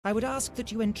I would ask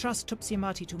that you entrust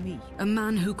Tupsimati to me. A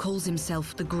man who calls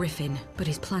himself the Griffin, but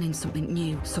is planning something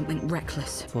new, something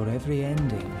reckless. For every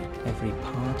ending, every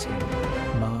parting,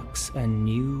 marks a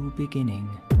new beginning.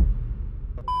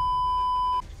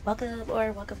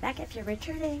 Welcome back if you're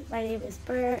returning. My name is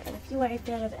Burr, and if you are a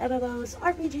fan of MMOs,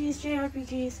 RPGs,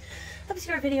 JRPGs,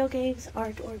 obscure video games,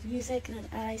 art, or music, then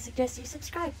I suggest you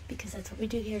subscribe, because that's what we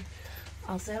do here.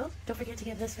 Also, don't forget to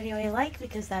give this video a like,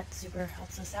 because that super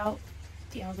helps us out.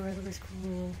 The algorithm is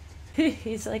cool.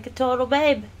 He's like a total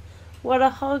babe. What a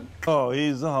hunk. Oh,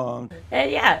 he's a hunk.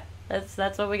 And yeah, that's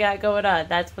what we got going on.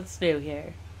 That's what's new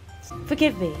here.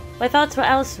 Forgive me, my thoughts were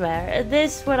elsewhere, and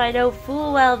this when I know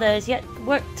full well there is yet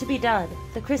work to be done.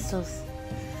 The crystals.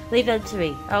 Leave them to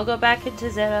me. I'll go back into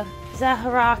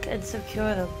Zaharak and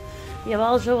secure them. The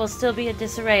Amalja will still be in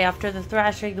disarray after the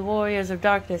thrashing the warriors of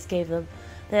darkness gave them.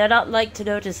 They are not like to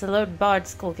notice a lone bard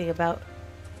skulking about.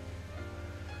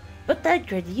 But then,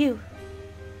 Grin, you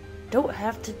don't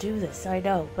have to do this, I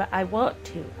know, but I want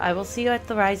to. I will see you at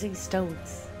the Rising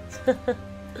Stones.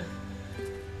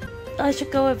 I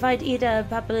should go and find Ida and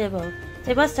Papalimo.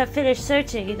 They must have finished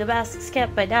searching in the mask's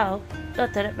camp by now.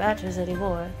 Not that it matters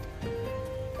anymore.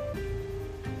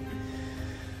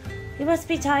 You must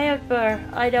be tired, Burr.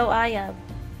 I know I am.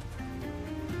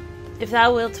 If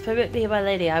thou wilt permit me, my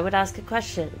lady, I would ask a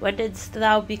question. When didst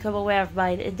thou become aware of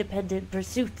mine independent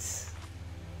pursuits?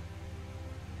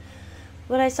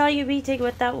 When I saw you meeting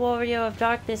with that warrior of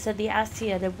darkness and the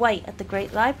Asian in white at the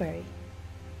Great Library.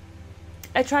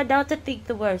 I tried not to think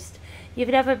the worst. You've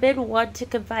never been one to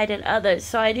confide in others,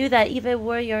 so I knew that even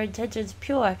were your intentions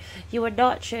pure, you would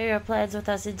not share your plans with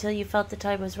us until you felt the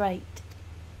time was right.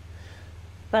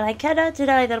 But I cannot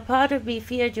deny that a part of me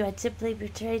feared you had simply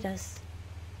betrayed us.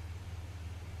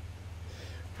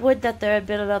 Would that there had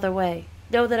been another way.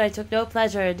 Know that I took no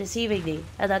pleasure in deceiving thee,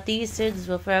 and that these sins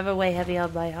will forever weigh heavy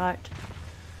on my heart.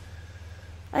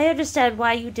 I understand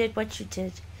why you did what you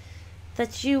did,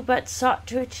 that you but sought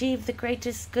to achieve the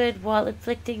greatest good while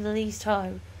inflicting the least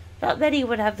harm. Not many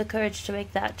would have the courage to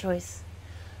make that choice.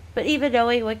 But even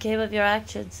knowing what came of your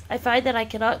actions, I find that I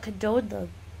cannot condone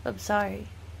them. I'm sorry.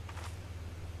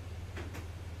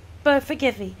 But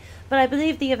forgive me, but I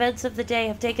believe the events of the day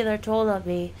have taken their toll on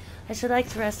me. I should like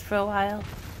to rest for a while.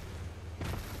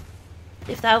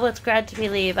 If thou wilt grant me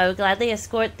leave, I will gladly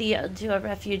escort thee unto a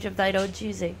refuge of thine own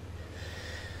choosing.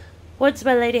 Once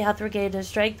my lady hath regained her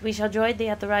strength, we shall join thee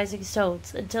at the Rising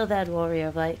Stones. Until then, warrior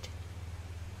of light.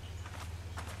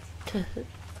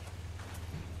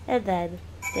 And then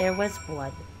there was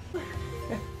one.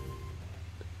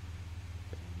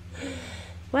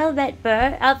 Well met,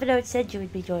 Burr. Alphinaud said you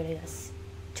would be joining us.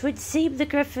 'Twould seem the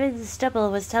Griffin's stubble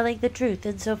was telling the truth,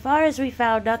 and so far as we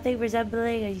found nothing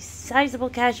resembling a sizable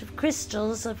cache of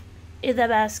crystals in the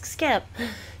mask's camp.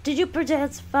 Did you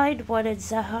perchance find one in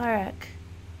Zaharak?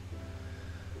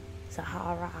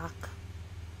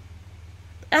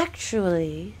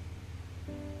 Actually,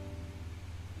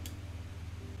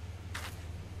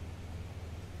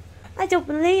 I don't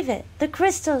believe it. The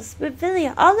crystals,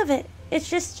 Mephilia, all of it. It's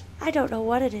just, I don't know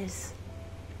what it is.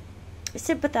 I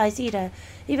sympathize, Ida,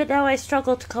 even though I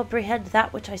struggle to comprehend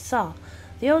that which I saw.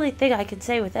 The only thing I can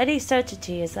say with any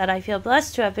certainty is that I feel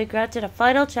blessed to have been granted a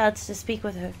final chance to speak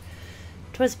with her.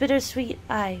 'Twas bittersweet,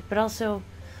 aye, but also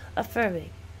affirming.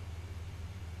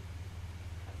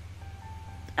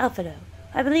 Alphinaud,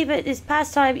 I believe it is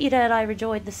past time Ida and I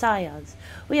rejoined the Scions.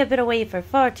 We have been away for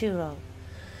far too long.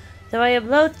 Though I am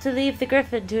loath to leave the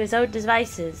Griffin to his own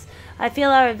devices, I feel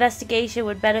our investigation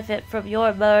would benefit from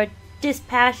your more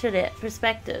dispassionate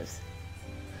perspectives.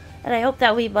 And I hope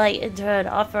that we might, in turn,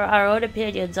 offer our own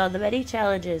opinions on the many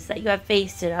challenges that you have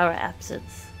faced in our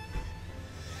absence.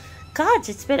 Gods,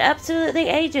 it's been absolutely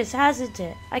ages, hasn't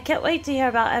it? I can't wait to hear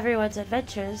about everyone's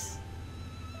adventures.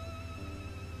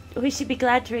 We should be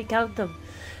glad to recount them.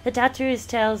 The Tattoos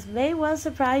tales may well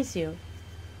surprise you.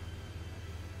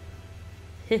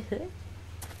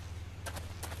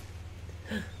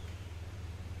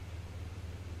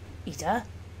 Ida?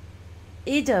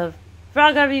 Ida,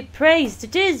 Vraga be praised,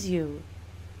 it is you!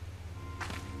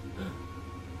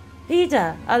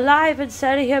 Ida, alive and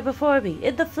standing here before me,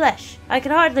 in the flesh. I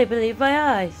can hardly believe my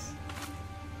eyes.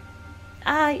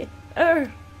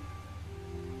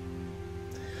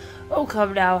 Oh,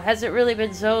 come now, has it really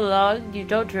been so long you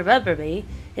don't remember me?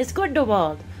 It's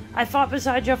Gundobald. I fought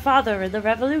beside your father in the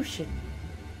Revolution.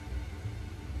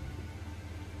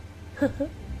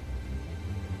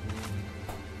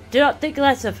 Do not think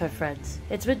less of her, friends.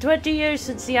 It's been 20 years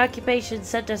since the occupation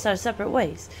sent us our separate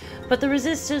ways, but the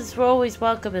resistance were always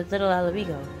welcome in Little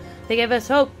Alamigo. They gave us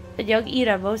hope, and young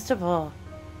Ida most of all.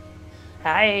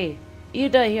 Aye,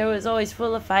 Ida here was always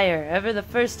full of fire, ever the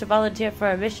first to volunteer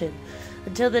for a mission.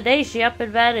 Until the day she up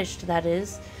and vanished, that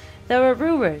is. There were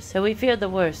rumors, and we feared the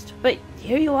worst. But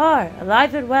here you are,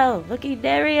 alive and well, looking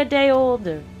nary a day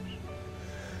older.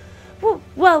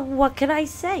 Well, what can I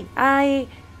say?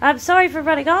 I'm sorry for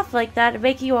running off like that and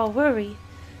making you all worry.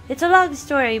 It's a long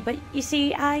story, but you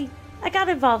see, I got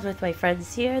involved with my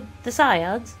friends here, the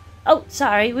Scions. Oh,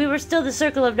 sorry, we were still the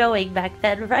Circle of Knowing back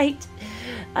then, right?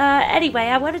 Anyway,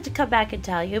 I wanted to come back and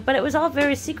tell you, but it was all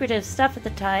very secretive stuff at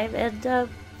the time, and,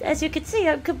 as you can see,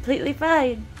 I'm completely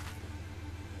fine.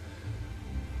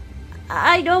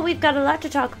 I know we've got a lot to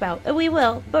talk about, and we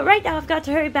will, but right now I've got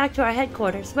to hurry back to our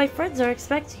headquarters. My friends are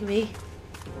expecting me.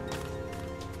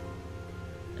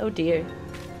 Oh dear.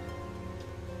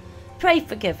 Pray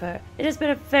forgive her. It has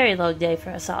been a very long day for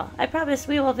us all. I promise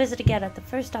we will visit again at the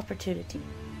first opportunity.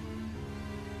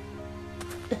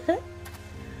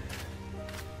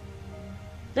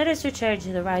 Let us return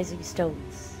to the Rising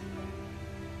Stones.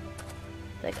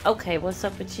 Like, okay, what's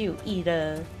up with you,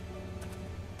 Ida?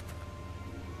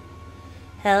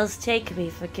 Hell's take me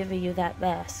for giving you that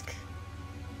mask.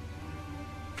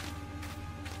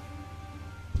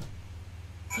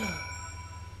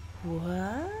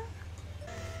 What?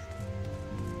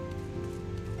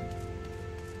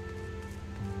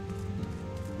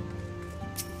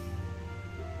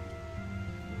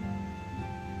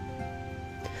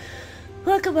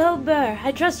 Welcome home, Burr.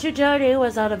 I trust your journey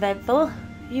was uneventful.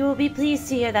 You will be pleased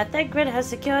to hear that Thengrin has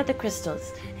secured the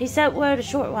crystals. He sent word a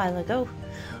short while ago.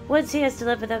 Once he has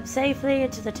delivered them safely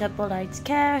into the Temple Knight's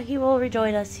care, he will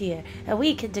rejoin us here, and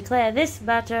we can declare this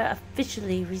matter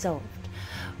officially resolved.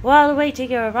 While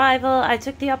awaiting your arrival, I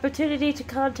took the opportunity to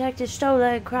contact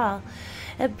Ishtola and Kral,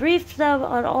 and briefed them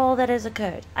on all that has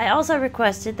occurred. I also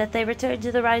requested that they return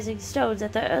to the Rising Stones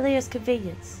at their earliest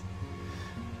convenience.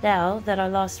 Now that our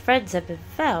lost friends have been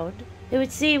found, it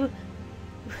would seem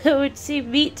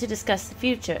meet to discuss the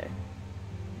future.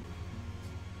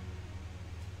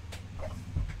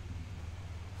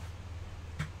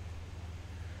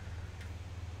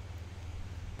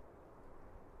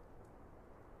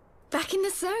 Back in the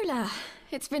Solar.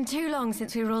 It's been too long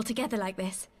since we were all together like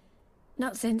this.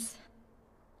 Not since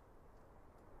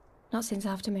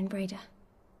after Minbreda.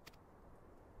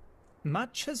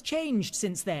 Much has changed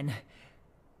since then.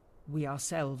 We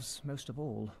ourselves, most of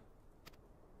all.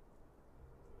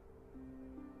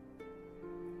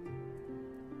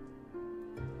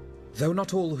 Though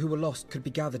not all who were lost could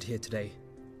be gathered here today,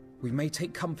 we may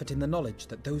take comfort in the knowledge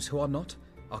that those who are not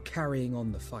are carrying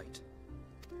on the fight.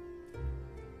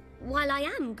 While I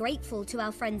am grateful to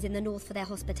our friends in the north for their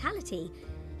hospitality,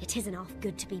 it isn't half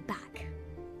good to be back.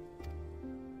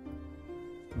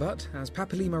 But, as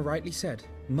Papalima rightly said,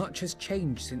 much has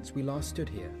changed since we last stood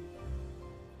here.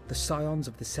 The Scions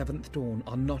of the Seventh Dawn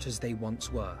are not as they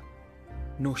once were,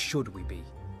 nor should we be.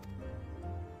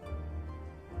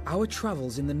 Our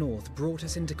travels in the north brought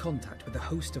us into contact with a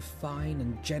host of fine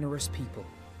and generous people,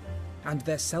 and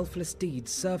their selfless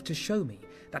deeds serve to show me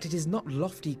that it is not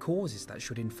lofty causes that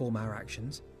should inform our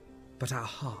actions, but our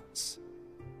hearts.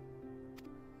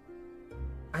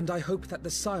 And I hope that the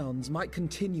Scions might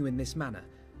continue in this manner,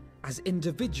 as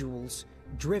individuals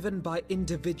driven by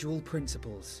individual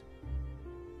principles.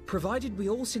 Provided we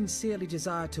all sincerely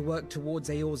desire to work towards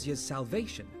Eorzea's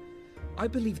salvation, I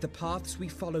believe the paths we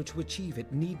follow to achieve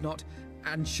it need not,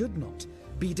 and should not,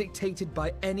 be dictated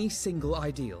by any single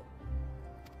ideal.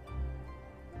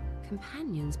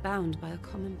 Companions bound by a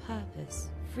common purpose,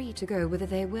 free to go whither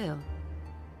they will.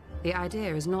 The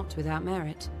idea is not without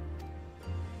merit.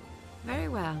 Very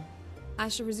well. I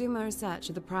shall resume my research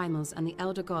of the primals and the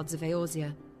elder gods of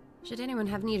Eorzea. Should anyone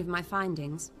have need of my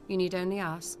findings, you need only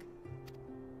ask.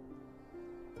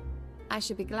 I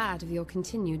should be glad of your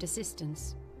continued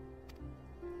assistance.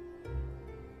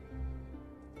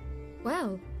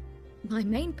 Well, my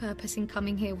main purpose in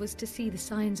coming here was to see the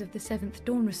signs of the Seventh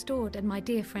Dawn restored and my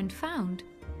dear friend found.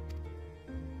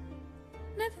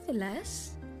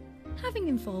 Nevertheless, having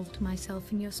involved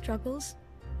myself in your struggles,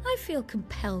 I feel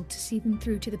compelled to see them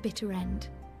through to the bitter end.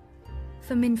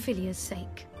 For Minfilia's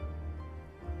sake.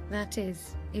 That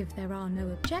is, if there are no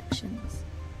objections.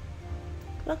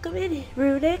 Welcome in,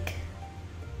 Runic.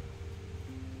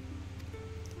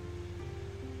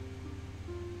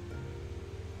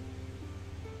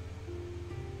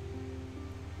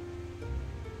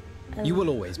 You will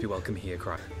always be welcome here,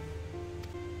 Cry.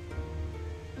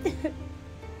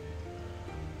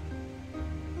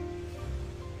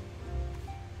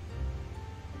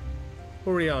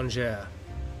 Urianger,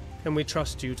 can we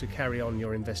trust you to carry on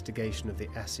your investigation of the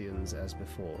Ascians as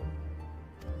before?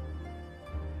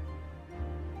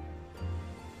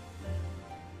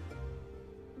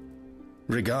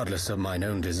 Regardless of mine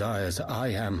own desires, I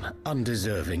am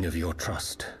undeserving of your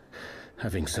trust,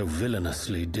 having so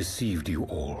villainously deceived you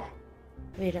all.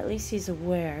 I mean, at least he's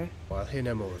aware. Well, I'll hear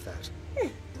no more of that.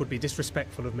 It would be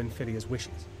disrespectful of Minfilia's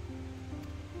wishes.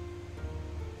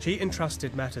 She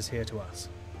entrusted matters here to us,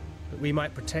 that we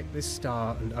might protect this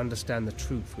star and understand the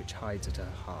truth which hides at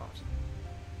her heart.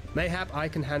 Mayhap I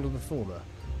can handle the former,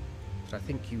 but I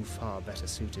think you far better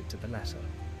suited to the latter.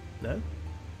 No?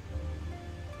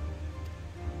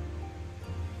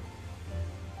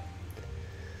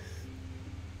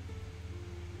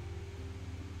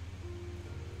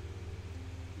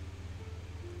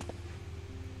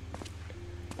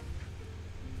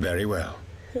 Very well.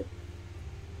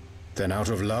 Then out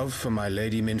of love for my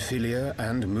Lady Minfilia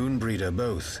and Moonbreeder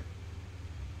both,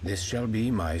 this shall be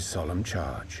my solemn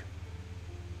charge.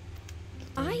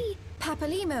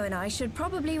 Papalimo and I should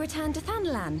probably return to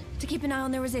Thanalan to keep an eye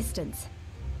on the resistance.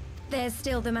 There's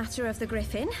still the matter of the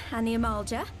Griffin and the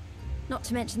Amalja, not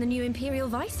to mention the new Imperial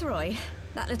Viceroy.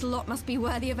 That little lot must be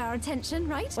worthy of our attention,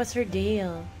 right? What's her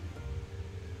deal?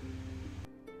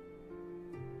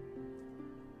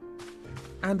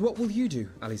 And what will you do,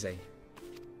 Alize?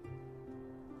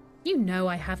 You know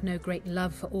I have no great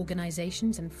love for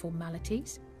organizations and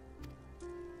formalities.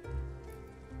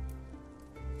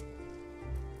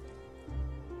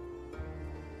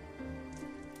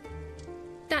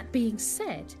 That being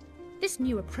said, this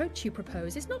new approach you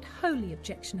propose is not wholly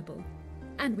objectionable,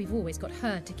 and we've always got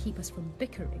her to keep us from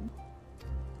bickering.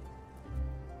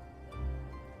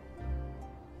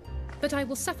 But I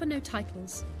will suffer no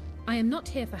titles. I am not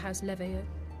here for House Leveilleur,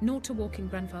 nor to walk in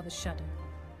Grandfather's shadow.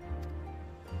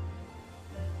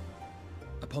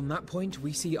 Upon that point,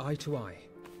 we see eye to eye.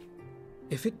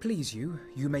 If it please you,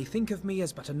 you may think of me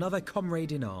as but another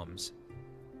comrade in arms.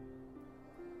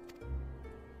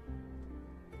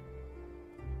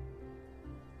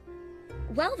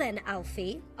 Well then,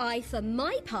 Alfie, I, for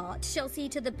my part, shall see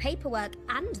to the paperwork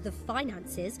and the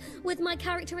finances with my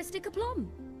characteristic aplomb.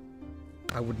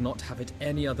 I would not have it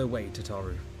any other way,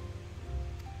 Tataru.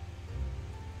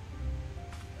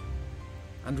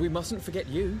 And we mustn't forget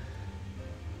you.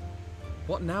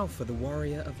 What now for the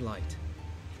Warrior of Light?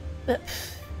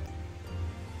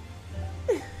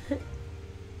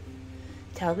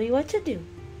 Tell me what to do.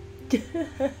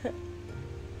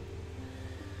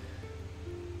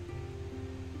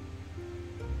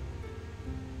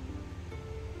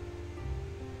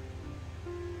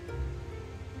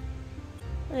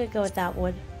 I'm gonna go with that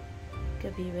one.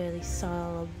 Gonna be really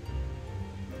solemn.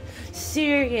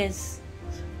 Serious.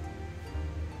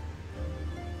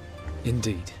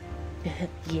 Indeed.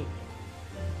 Yeah.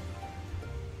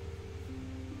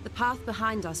 The path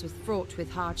behind us was fraught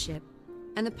with hardship,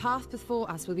 and the path before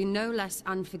us will be no less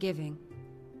unforgiving.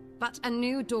 But a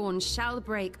new dawn shall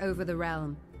break over the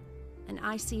realm, and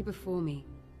I see before me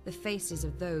the faces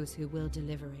of those who will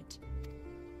deliver it.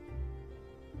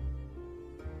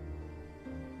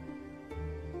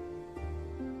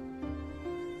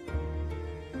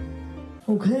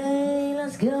 Okay,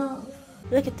 let's go.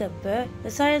 Look at them, Bert. The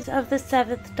signs of the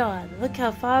 7th dawn. Look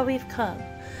how far we've come.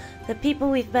 The people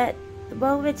we've met, the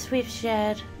moments we've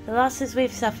shared, the losses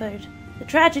we've suffered, the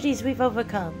tragedies we've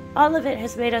overcome. All of it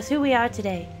has made us who we are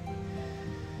today.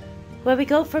 Where we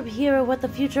go from here or what the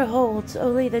future holds,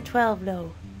 only the 12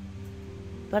 know.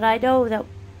 But I know that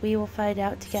we will find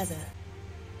out together.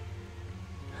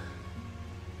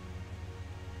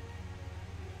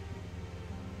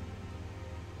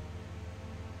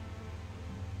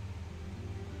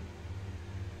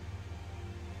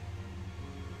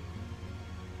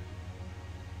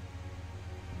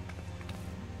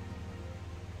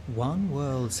 One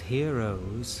world's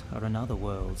heroes are another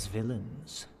world's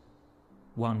villains.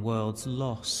 One world's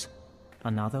loss,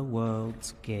 another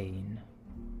world's gain.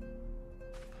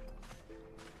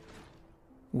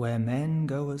 Where men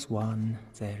go as one,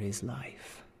 there is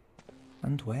life.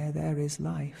 And where there is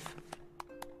life,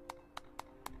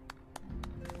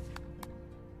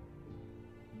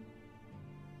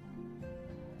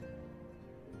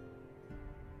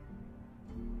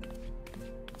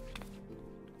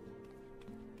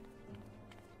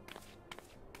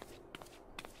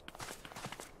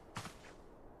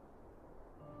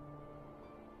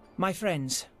 My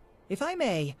friends, if I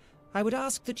may, I would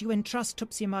ask that you entrust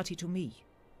Tupsiamati to me.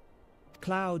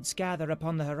 Clouds gather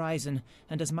upon the horizon,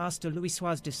 and as Master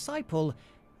Louisoix's disciple,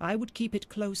 I would keep it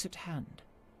close at hand.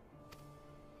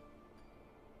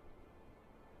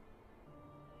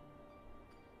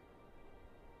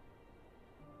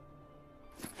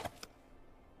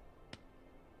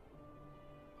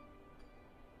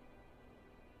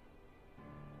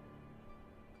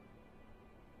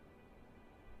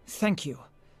 Thank you.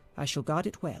 I shall guard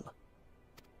it well.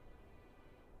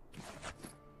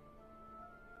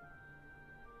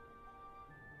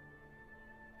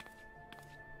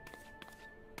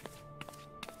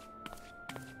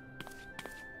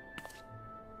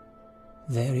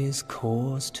 There is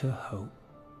cause to hope.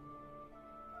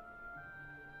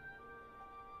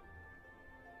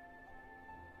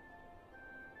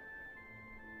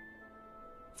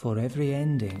 For every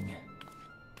ending,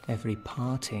 every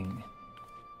parting,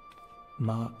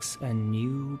 marks a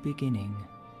new beginning.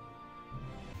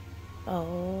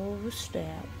 Oh,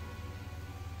 snap.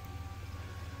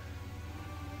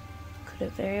 Could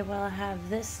it very well have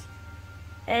this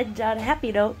end on a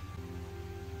happy note?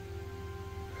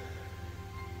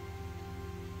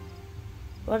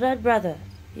 Well done, brother.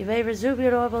 You may resume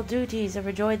your normal duties and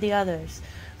rejoin the others.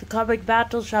 The coming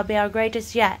battle shall be our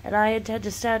greatest yet, and I intend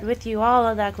to stand with you all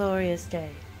on that glorious day.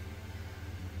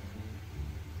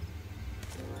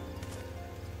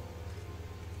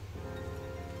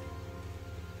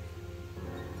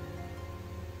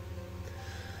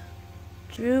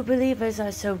 True believers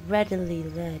are so readily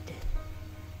led.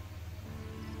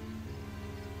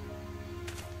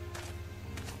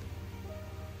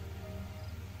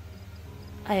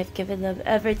 I have given them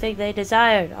everything they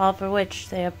desired, all for which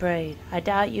they have prayed. I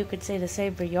doubt you could say the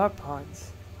same for your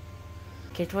pawns.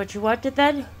 Get what you wanted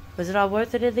then? Was it all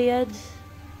worth it in the end?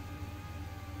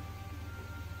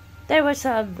 There were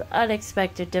some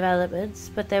unexpected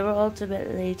developments, but they were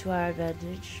ultimately to our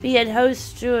advantage. Being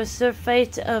host to a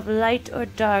surfeit of light or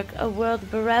dark, a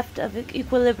world bereft of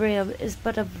equilibrium is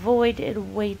but a void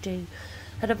in waiting,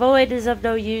 and a void is of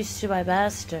no use to my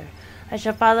master. I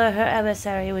shall follow her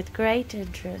emissary with great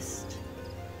interest.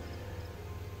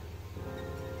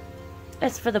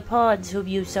 As for the pawns whom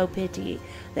you so pity,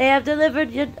 they have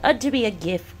delivered unto me a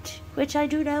gift, which I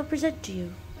do now present to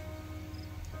you.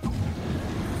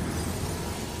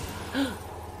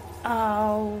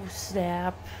 Oh,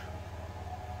 snap.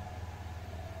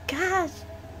 God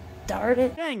darn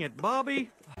it. Dang it, Bobby.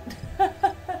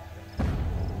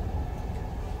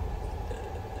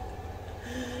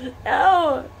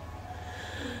 No.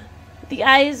 The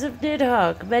eyes of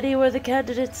Nidhogg, many were the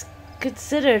candidates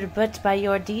considered, but by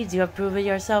your deeds you have proven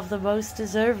yourself the most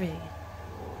deserving.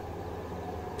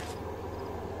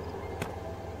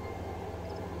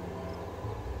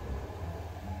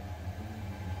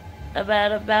 A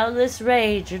man of boundless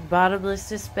rage and bottomless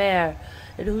despair,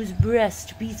 in whose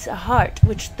breast beats a heart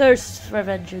which thirsts for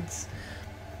vengeance.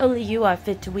 Only you are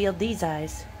fit to wield these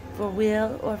eyes, for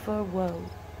weal or for woe.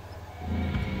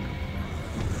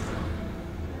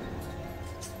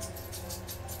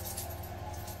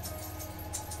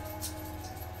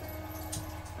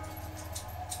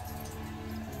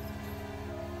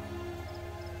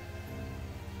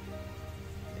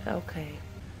 Okay.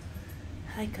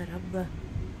 Ay, caramba.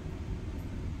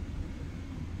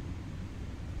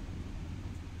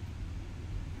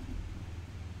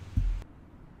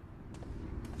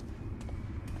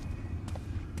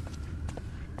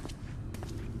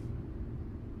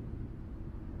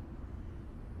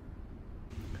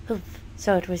 Oof.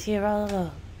 So it was here all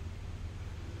along.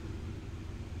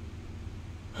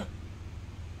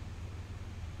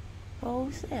 Oh,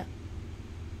 snap.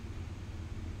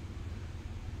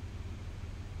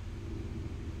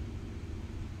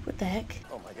 What the heck?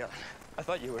 Oh my god, I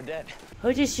thought you were dead.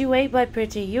 Oh, just you wait, my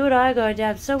pretty. You and I are going to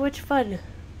have so much fun.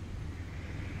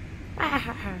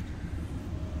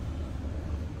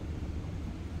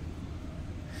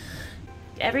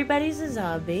 Everybody's a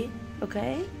zombie,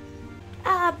 okay?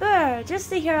 Ah, Burr,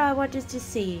 just the hero I wanted to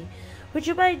see. Would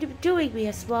you mind doing me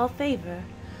a small favor?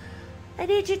 I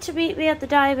need you to meet me at the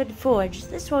Diamond Forge.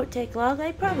 This won't take long,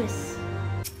 I promise.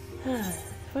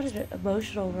 What an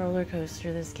emotional roller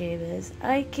coaster this game is.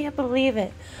 I can't believe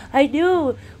it. I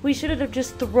knew we shouldn't have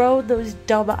just thrown those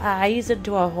dumb eyes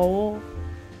into a hole.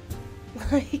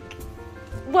 Like,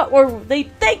 what were they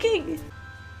thinking?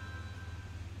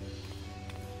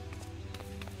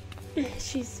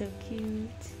 She's so cute.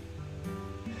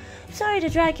 I'm sorry to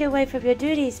drag you away from your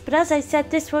duties, but as I said,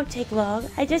 this won't take long.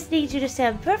 I just need you to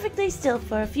stand perfectly still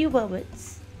for a few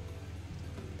moments.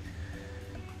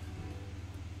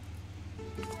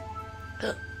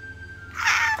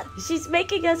 She's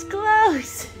making us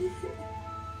close.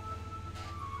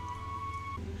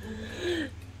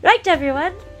 Right,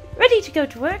 everyone. Ready to go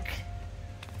to work?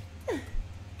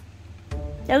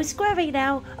 No squirming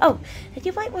now. Oh, and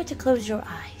you might want to close your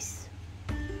eyes.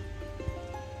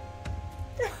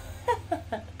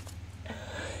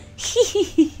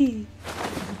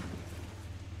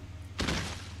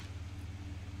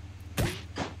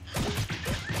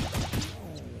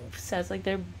 Sounds like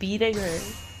they're beating her.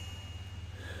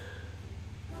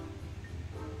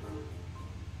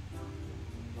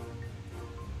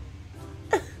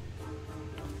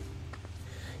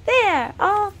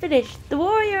 finished. The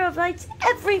warrior of light's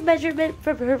every measurement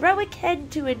from heroic head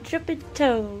to intrepid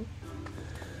toe.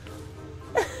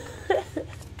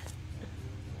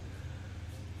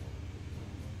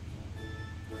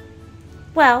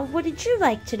 Well, what did you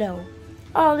like to know?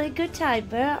 All in good time,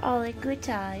 Burr. All in good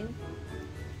time.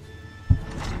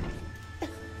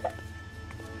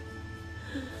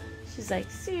 She's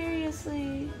like,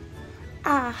 seriously?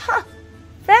 Aha!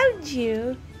 Found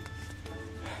you!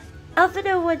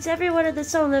 Alphino wants everyone in the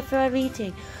Solar for a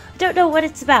meeting. I don't know what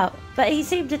it's about, but he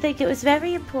seemed to think it was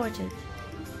very important.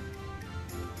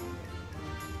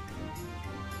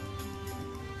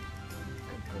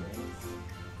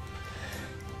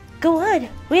 Go on,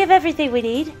 we have everything we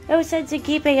need. No sense in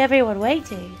keeping everyone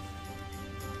waiting.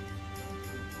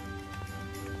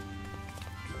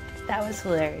 That was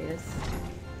hilarious.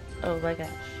 Oh my gosh.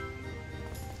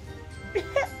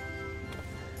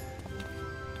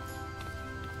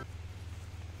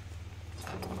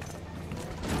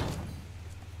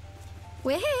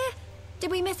 We're here.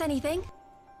 Did we miss anything?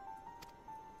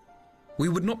 We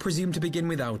would not presume to begin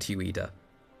without you, Ida.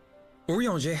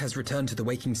 Orianger has returned to the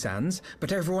Waking Sands,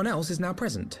 but everyone else is now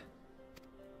present.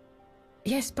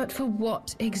 Yes, but for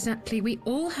what exactly? We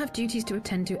all have duties to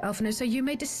attend to, Alphino, so you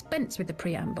may dispense with the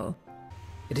preamble.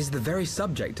 It is the very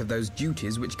subject of those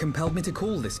duties which compelled me to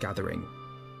call this gathering.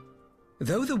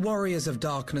 Though the Warriors of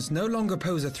Darkness no longer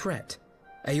pose a threat,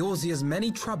 Eorzea's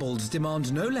many troubles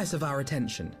demand no less of our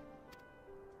attention.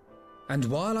 And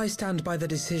while I stand by the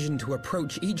decision to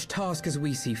approach each task as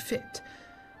we see fit,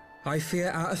 I fear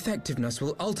our effectiveness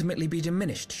will ultimately be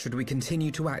diminished should we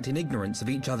continue to act in ignorance of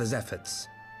each other's efforts.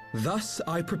 Thus,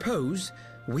 I propose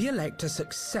we elect a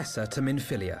successor to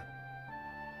Minfilia.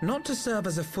 Not to serve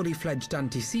as a fully fledged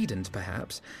antecedent,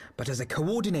 perhaps, but as a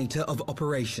coordinator of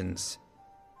operations.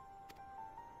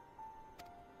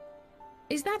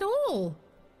 Is that all?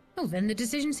 Well, then the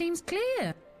decision seems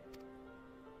clear.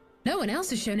 No one else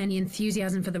has shown any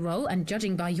enthusiasm for the role, and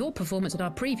judging by your performance at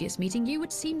our previous meeting, you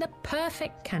would seem the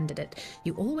perfect candidate.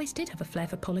 You always did have a flair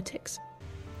for politics.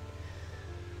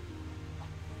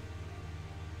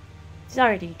 He's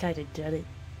already kind of done it,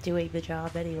 doing the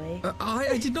job anyway.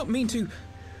 I did not mean to...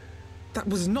 That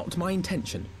was not my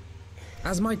intention.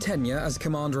 As my tenure as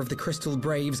commander of the Crystal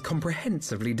Braves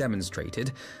comprehensively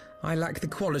demonstrated, I lack the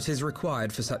qualities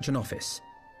required for such an office.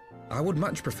 I would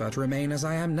much prefer to remain as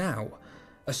I am now.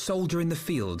 A soldier in the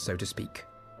field, so to speak.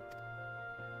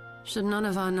 Should none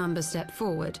of our number step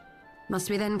forward,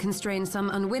 must we then constrain some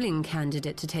unwilling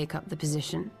candidate to take up the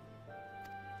position?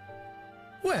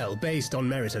 Well, based on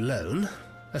merit alone,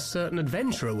 a certain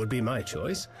adventurer would be my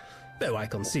choice. Though I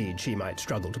concede she might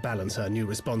struggle to balance her new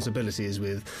responsibilities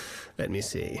with, let me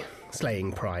see,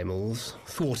 slaying primals,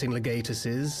 thwarting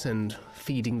legatuses, and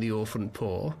feeding the orphan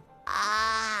poor.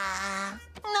 I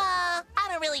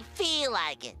don't really feel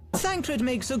like it. Thancred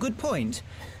makes a good point.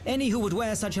 Any who would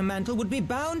wear such a mantle would be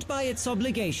bound by its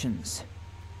obligations.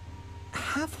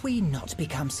 Have we not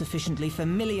become sufficiently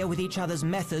familiar with each other's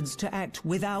methods to act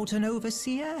without an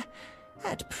overseer?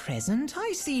 At present,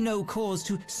 I see no cause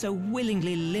to so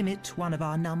willingly limit one of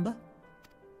our number.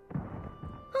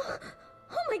 Oh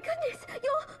my goodness!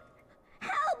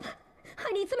 Help!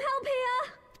 I need some help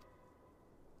here!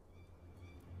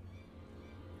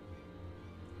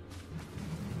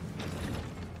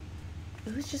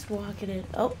 Who's just walking in?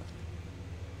 Oh.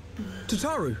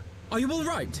 Tataru, are you all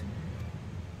right?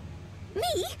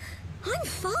 Me? I'm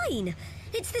fine.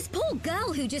 It's this poor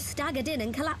girl who just staggered in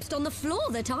and collapsed on the floor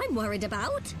that I'm worried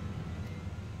about.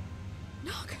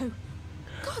 Narco!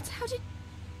 God, how did...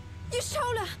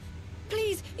 Yashola!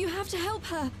 Please, you have to help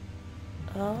her.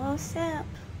 Oh, snap.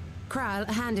 Kral,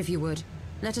 a hand if you would.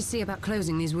 Let us see about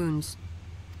closing these wounds.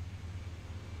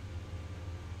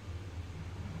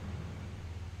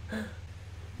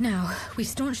 Now, we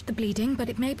staunched the bleeding, but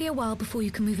it may be a while before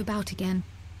you can move about again.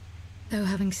 Though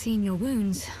having seen your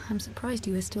wounds, I'm surprised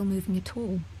you are still moving at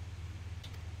all.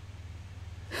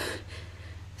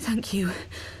 Thank you.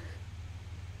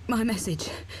 My message.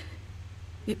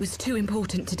 It was too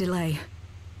important to delay.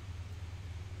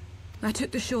 I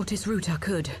took the shortest route I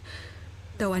could,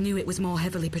 though I knew it was more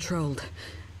heavily patrolled.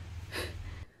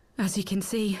 As you can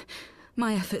see,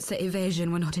 my efforts at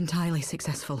evasion were not entirely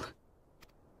successful.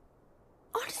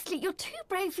 Honestly, you're too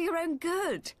brave for your own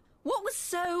good. What was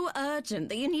so urgent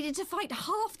that you needed to fight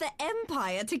half the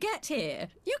Empire to get here?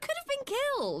 You could have been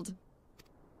killed.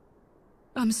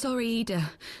 I'm sorry,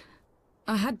 Ida.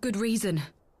 I had good reason.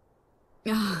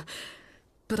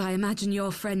 But I imagine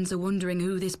your friends are wondering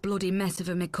who this bloody mess of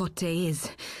a Mikote is.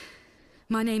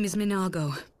 My name is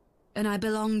Minago, and I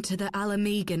belong to the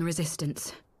Alamegan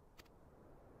Resistance.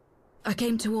 I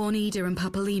came to warn Ida and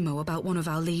Papalimo about one of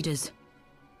our leaders.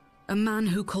 A man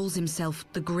who calls himself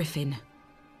the Griffin.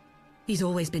 He's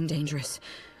always been dangerous,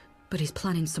 but he's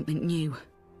planning something new.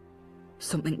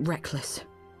 Something reckless.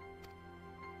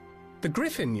 The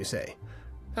Griffin, you say?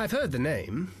 I've heard the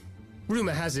name.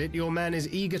 Rumor has it your man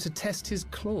is eager to test his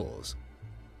claws.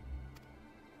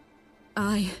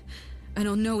 Aye, and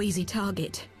on no easy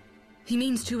target. He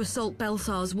means to assault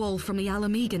Belsar's wall from the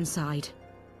Alamegan side.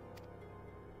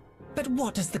 But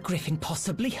what does the Griffin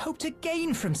possibly hope to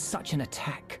gain from such an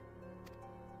attack?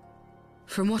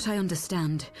 From what I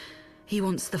understand, he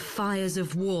wants the fires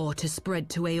of war to spread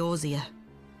to Eorzea.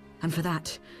 And for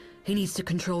that, he needs to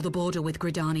control the border with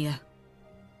Gridania.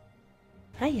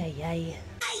 Ay, ay, ay.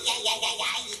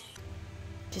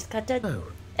 Just got done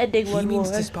He one means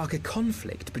war. to spark a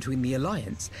conflict between the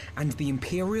Alliance and the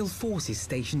Imperial forces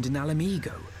stationed in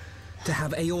Alamigo, to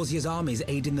have Eorzea's armies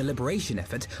aid in the liberation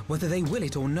effort, whether they will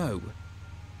it or no.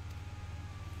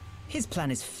 His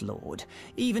plan is flawed.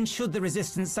 Even should the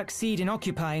Resistance succeed in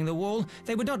occupying the wall,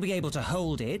 they would not be able to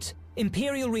hold it.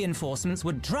 Imperial reinforcements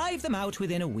would drive them out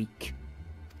within a week.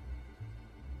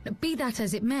 Be that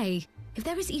as it may, if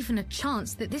there is even a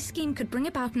chance that this scheme could bring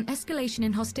about an escalation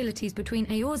in hostilities between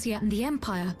Eorzea and the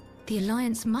Empire, the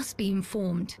Alliance must be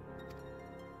informed.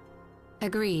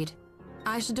 Agreed.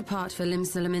 I should depart for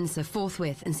Limsa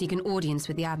forthwith and seek an audience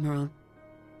with the Admiral.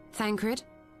 Thancred,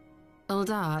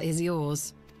 Uldar is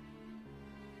yours.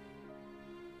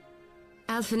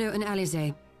 Alphino and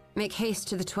Alize, make haste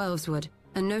to the Twelveswood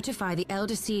and notify the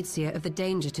Elder Seedseer of the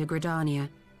danger to Gridania.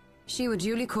 She will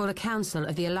duly call a council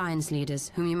of the Alliance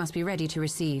leaders, whom you must be ready to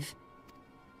receive.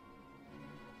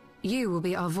 You will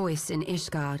be our voice in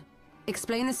Ishgard.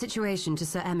 Explain the situation to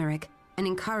Sir Emmerich and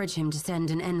encourage him to send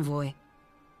an envoy.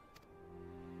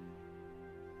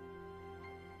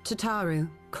 To Taru,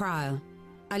 Kryl,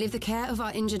 I leave the care of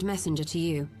our injured messenger to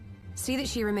you. See that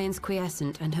she remains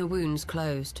quiescent and her wounds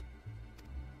closed.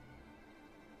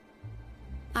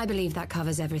 I believe that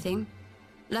covers everything.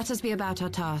 Let us be about our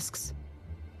tasks.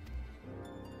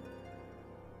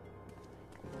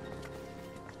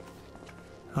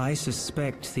 I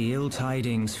suspect the ill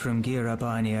tidings from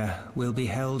Girabania will be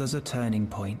held as a turning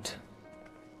point.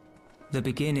 The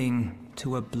beginning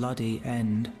to a bloody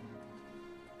end.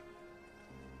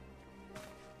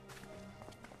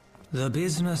 The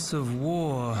business of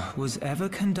war was ever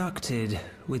conducted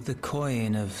with the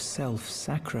coin of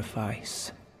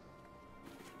self-sacrifice.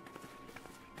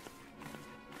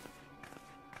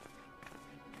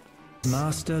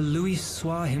 Master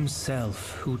Louisoix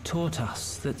himself, who taught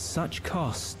us that such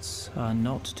costs are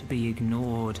not to be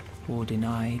ignored or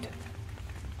denied.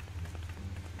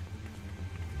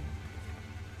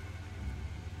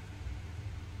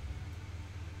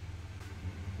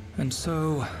 And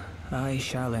so, I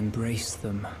shall embrace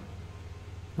them.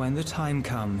 When the time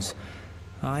comes,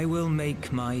 I will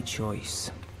make my choice,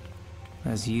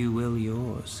 as you will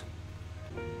yours.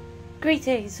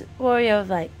 Greetings, warrior of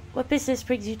light. What business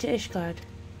brings you to Ishgard?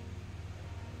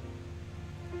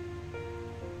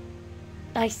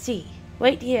 I see.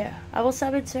 Wait here. I will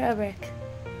summon Sir Emmerich.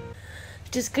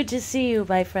 It is good to see you,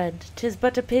 my friend. 'Tis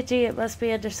but a pity it must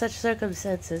be under such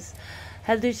circumstances.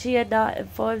 Had Lucia not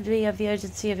informed me of the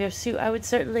urgency of your suit, I would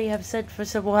certainly have sent for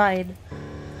some wine.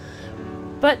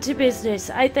 But to business.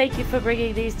 I thank you for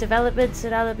bringing these developments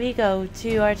in Alamigo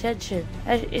to our attention.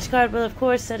 Ishgard will of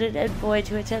course send an envoy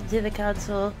to attend to the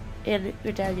council in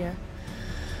Gridania.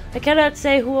 I cannot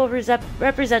say who will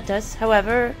represent us,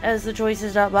 however, as the choice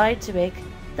is not mine to make.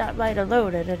 Not mine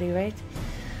alone, at any rate.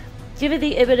 Given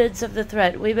the imminence of the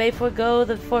threat, we may forego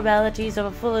the formalities of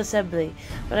a full assembly,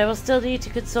 but I will still need to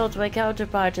consult my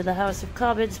counterpart in the House of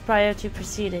Commons prior to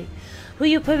proceeding. Will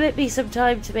you permit me some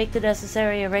time to make the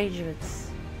necessary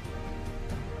arrangements?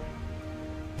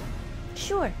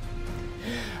 Sure.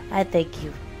 I thank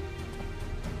you.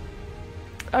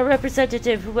 Our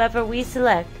representative, whoever we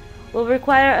select, will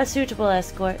require a suitable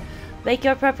escort. Make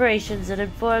your preparations and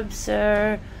inform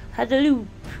Sir Hadaloop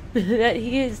that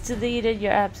he is to lead in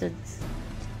your absence.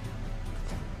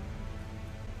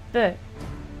 Bert,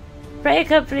 pray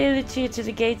accompany Lucia to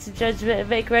the gates of judgment and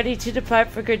make ready to depart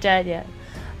for Gridania.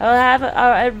 I will have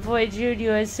our envoy join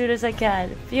you as soon as I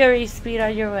can. Fury, speed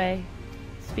on your way.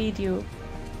 Speed you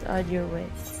on your way.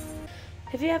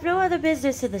 If you have no other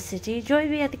business in the city,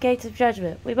 join me at the gates of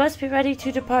judgment. We must be ready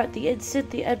to depart the instant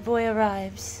the envoy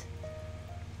arrives.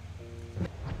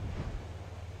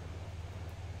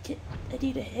 I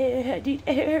need air, I need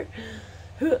air.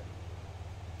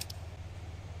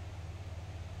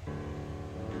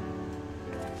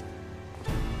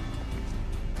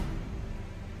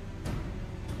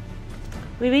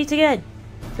 We meet again.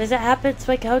 As it happens,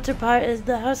 my counterpart in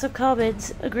the House of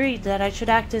Commons agreed that I should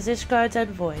act as Ishgard's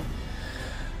envoy.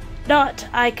 Not,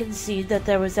 I concede, that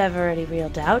there was ever any real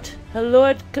doubt. As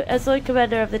Lord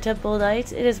Commander of the Temple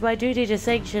Knights, it is my duty to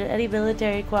sanction any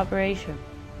military cooperation.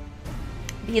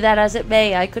 Be that as it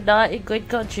may, I could not, in good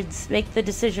conscience, make the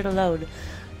decision alone,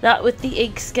 not with the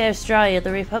ink scarce dry in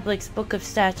the Republic's Book of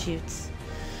Statutes.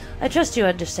 I trust you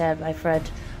understand, my friend.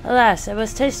 Alas, I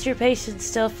must test your patience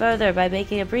still further by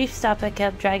making a brief stop at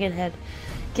Camp Dragonhead.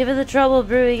 Given the trouble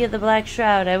brewing in the Black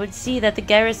Shroud, I would see that the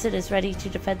garrison is ready to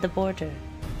defend the border.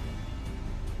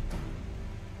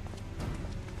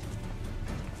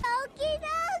 Okie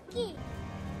dokie.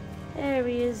 There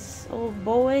he is, old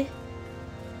boy.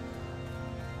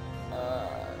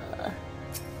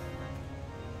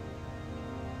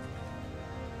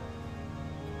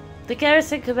 The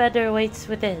garrison commander awaits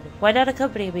within. Why not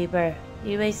accompany me, Burr?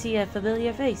 You may see a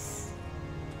familiar face.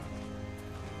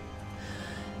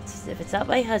 It's as if it's not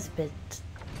my husband.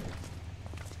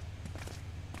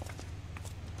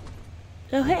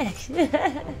 Oh, heck.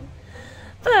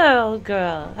 Burr, old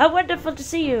girl. How wonderful to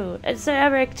see you. And Sir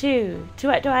Eric, too. To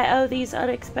what do I owe these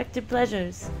unexpected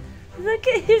pleasures? Look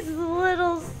at his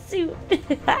little suit.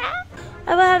 I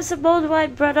will have some mulled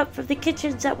wine brought up from the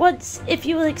kitchens at once, if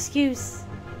you will excuse.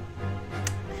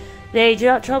 Nay, do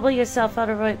not trouble yourself,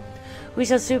 Honorable. We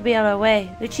shall soon be on our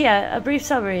way. Lucia, a brief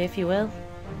summary, if you will.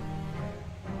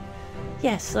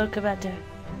 Yes, Lord Commander.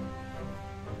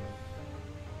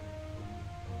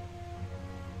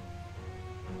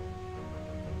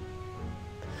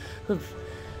 Oof.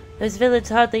 Those villains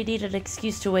hardly need an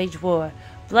excuse to wage war.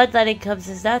 Bloodletting comes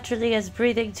as naturally as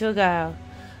breathing to a girl.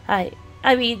 I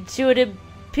mean, to an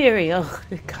imperial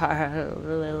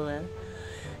girl.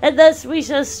 And thus we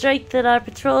shall strengthen our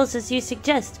patrols as you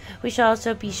suggest. We shall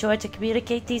also be sure to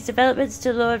communicate these developments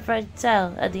to Lord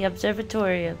Francel and the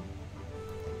Observatorium.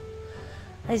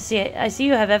 I see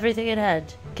you have everything in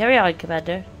hand. Carry on,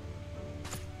 Commander.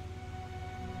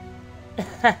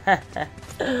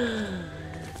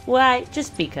 Why,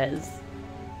 just because.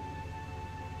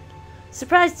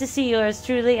 Surprised to see yours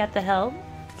truly at the helm.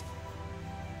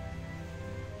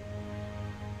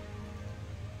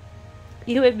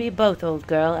 You and me both, old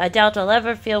girl. I doubt I'll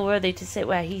ever feel worthy to sit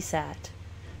where he sat.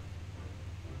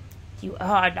 You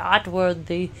are not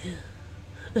worthy.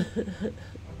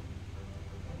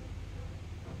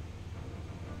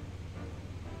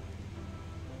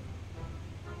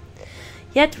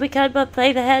 Yet we can but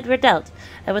play the hand we're dealt,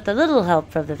 and with a little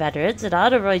help from the veterans and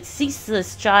Honorroyd's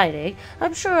ceaseless chiding,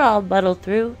 I'm sure I'll muddle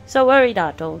through. So worry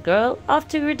not, old girl. Off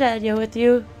to Redania with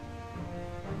you.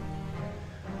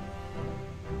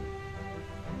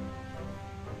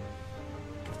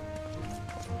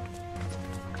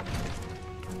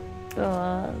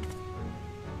 Aw,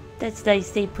 that's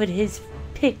nice they put his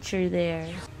picture there.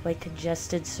 My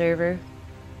congested server.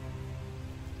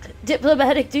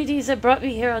 Diplomatic duties have brought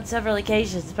me here on several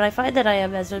occasions, but I find that I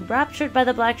am as enraptured by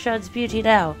the Black Shroud's beauty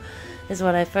now as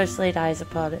when I first laid eyes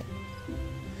upon it.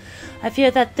 I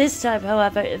fear that this time,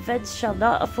 however, events shall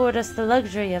not afford us the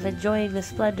luxury of enjoying the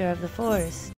splendor of the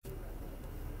forest.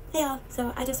 Hey all,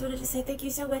 so I just wanted to say thank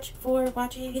you so much for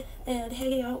watching and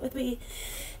hanging out with me.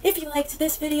 If you liked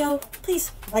this video,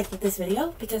 please like this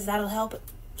video because that'll help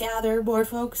gather more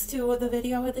folks to the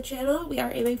video and the channel. We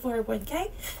are aiming for 1K,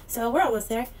 so we're almost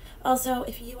there. Also,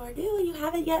 if you are new and you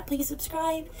haven't yet, please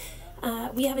subscribe.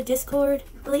 We have a Discord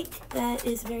link that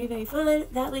is very, very fun.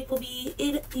 That link will be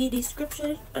in the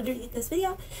description underneath this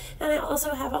video. And I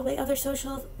also have all my other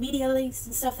social media links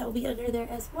and stuff that will be under there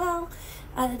as well.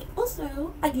 And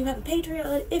also, I do have a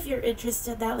Patreon if you're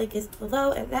interested. That link is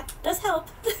below, and that does help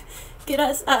get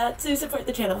us to support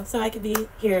the channel so I can be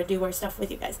here and do more stuff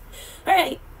with you guys.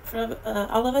 Alright, from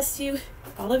all of us to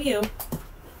all of you.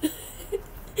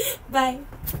 Bye.